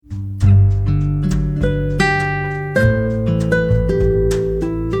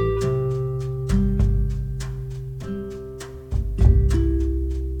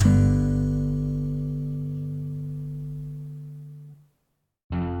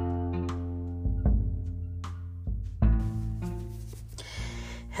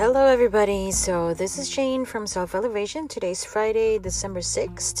Hello, everybody. So, this is Jane from Self Elevation. Today's Friday, December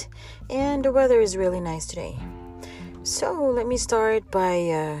 6th, and the weather is really nice today. So, let me start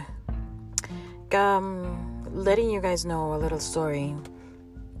by letting you guys know a little story.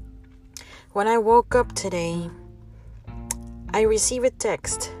 When I woke up today, I received a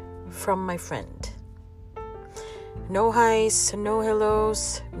text from my friend. No highs, no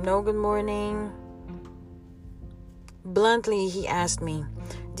hellos, no good morning. Bluntly, he asked me,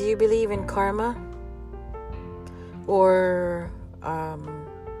 do you believe in karma? Or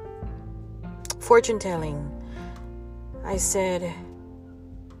fortune telling? I said,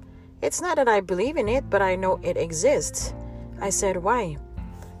 it's not that I believe in it, but I know it exists. I said, why?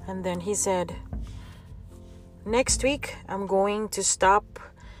 And then he said, next week I'm going to stop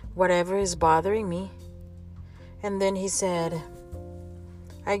whatever is bothering me. And then he said,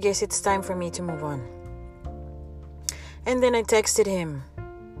 I guess it's time for me to move on. And then I texted him,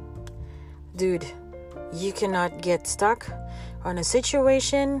 dude, you cannot get stuck on a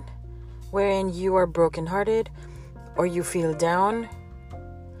situation wherein you are brokenhearted, or you feel down,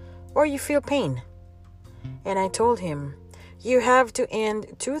 or you feel pain. And I told him, you have to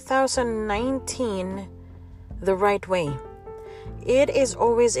end 2019 the right way. It is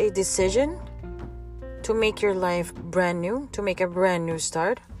always a decision to make your life brand new, to make a brand new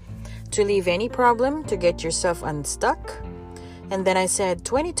start, to leave any problem, to get yourself unstuck. And then I said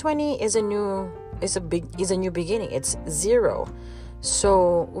 2020 is a new beginning. It's zero.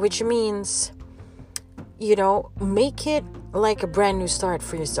 So which means, make it like a brand new start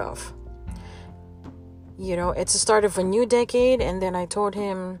for yourself. It's a start of a new decade. And then I told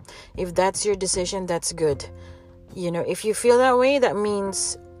him, if that's your decision, that's good. If you feel that way, that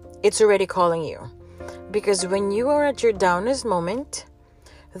means it's already calling you. Because when you are at your downest moment,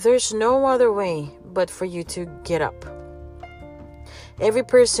 there's no other way but for you to get up. Every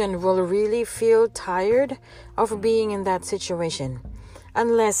person will really feel tired of being in that situation.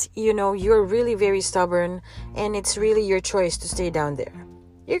 Unless, you're really very stubborn and it's really your choice to stay down there.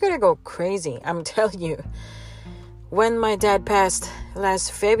 You're going to go crazy, I'm telling you. When my dad passed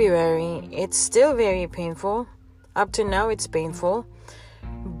last February, it's still very painful. Up to now, it's painful.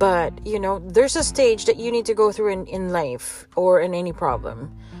 But, there's a stage that you need to go through in life or in any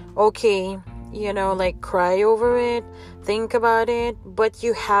problem. Okay, cry over it, think about it, but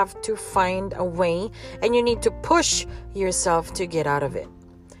you have to find a way and you need to push yourself to get out of it.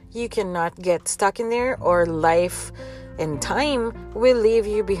 You cannot get stuck in there, or life and time will leave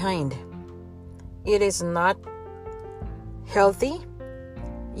you behind. It is not healthy.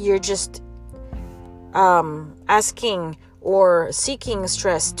 You're just asking or seeking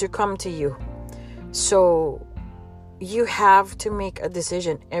stress to come to you. So you have to make a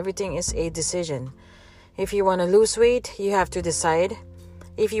decision. Everything is a decision. If you want to lose weight, you have to decide.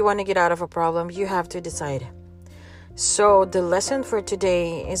 If you want to get out of a problem, you have to decide. So the lesson for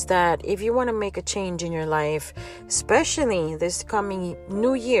today is that if you want to make a change in your life, especially this coming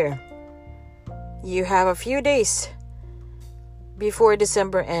new year, you have a few days before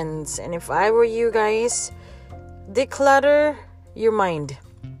December ends. And if I were you guys, declutter your mind.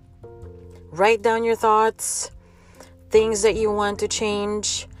 Write down your thoughts, things that you want to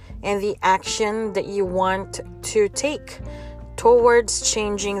change, and the action that you want to take towards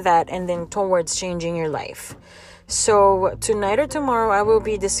changing that, and then towards changing your life. So tonight or tomorrow, I will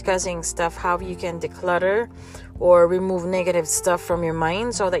be discussing stuff, how you can declutter or remove negative stuff from your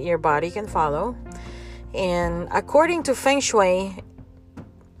mind so that your body can follow. And according to Feng Shui,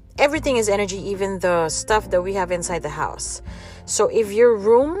 everything is energy, even the stuff that we have inside the house. So if your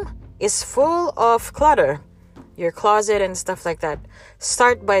room is full of clutter, your closet and stuff like that,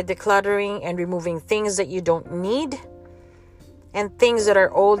 start by decluttering and removing things that you don't need and things that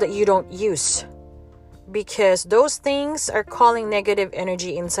are old that you don't use, because those things are calling negative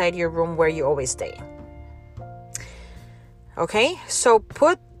energy inside your room where you always stay. Okay, so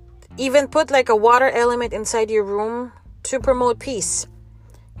put like a water element inside your room to promote peace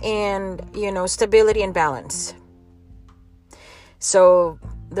and stability and balance. So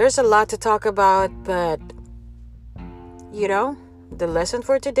there's a lot to talk about, but the lesson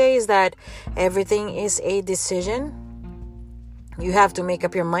for today is that everything is a decision. You have to make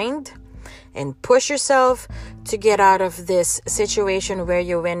up your mind and push yourself to get out of this situation where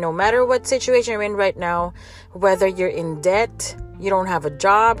you're in. No matter what situation you're in right now, whether you're in debt, you don't have a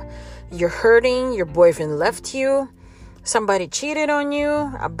job, you're hurting, your boyfriend left you, somebody cheated on you,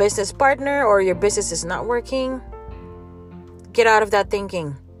 a business partner, or your business is not working, get out of that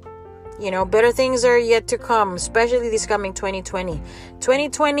thinking. Better things are yet to come, especially this coming 2020.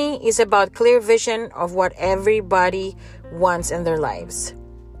 2020 is about clear vision of what everybody wants in their lives.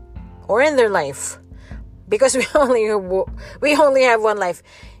 or in their life, because we only have one life.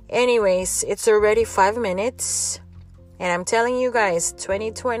 Anyways, it's already 5 minutes, and I'm telling you guys,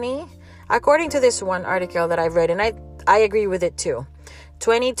 2020, according to this one article that I've read, and I agree with it too,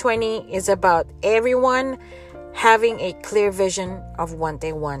 2020 is about everyone having a clear vision of what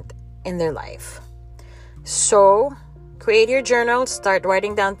they want in their life. So create your journal, start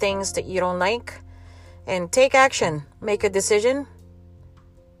writing down things that you don't like, and take action. Make a decision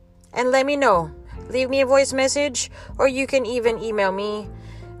and let me know. Leave me a voice message, or you can even email me,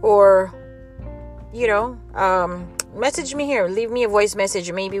 or message me here. Leave me a voice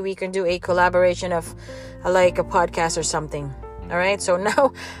message. Maybe we can do a collaboration of like a podcast or something. All right, so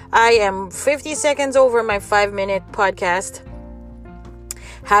now I am 50 seconds over my 5-minute podcast.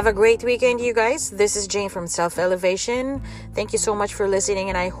 Have a great weekend, you guys. This is Jane from Self Elevation. Thank you so much for listening,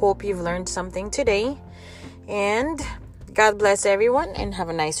 and I hope you've learned something today. And God bless everyone, and have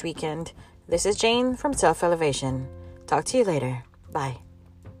a nice weekend. This is Jane from Self Elevation. Talk to you later. Bye.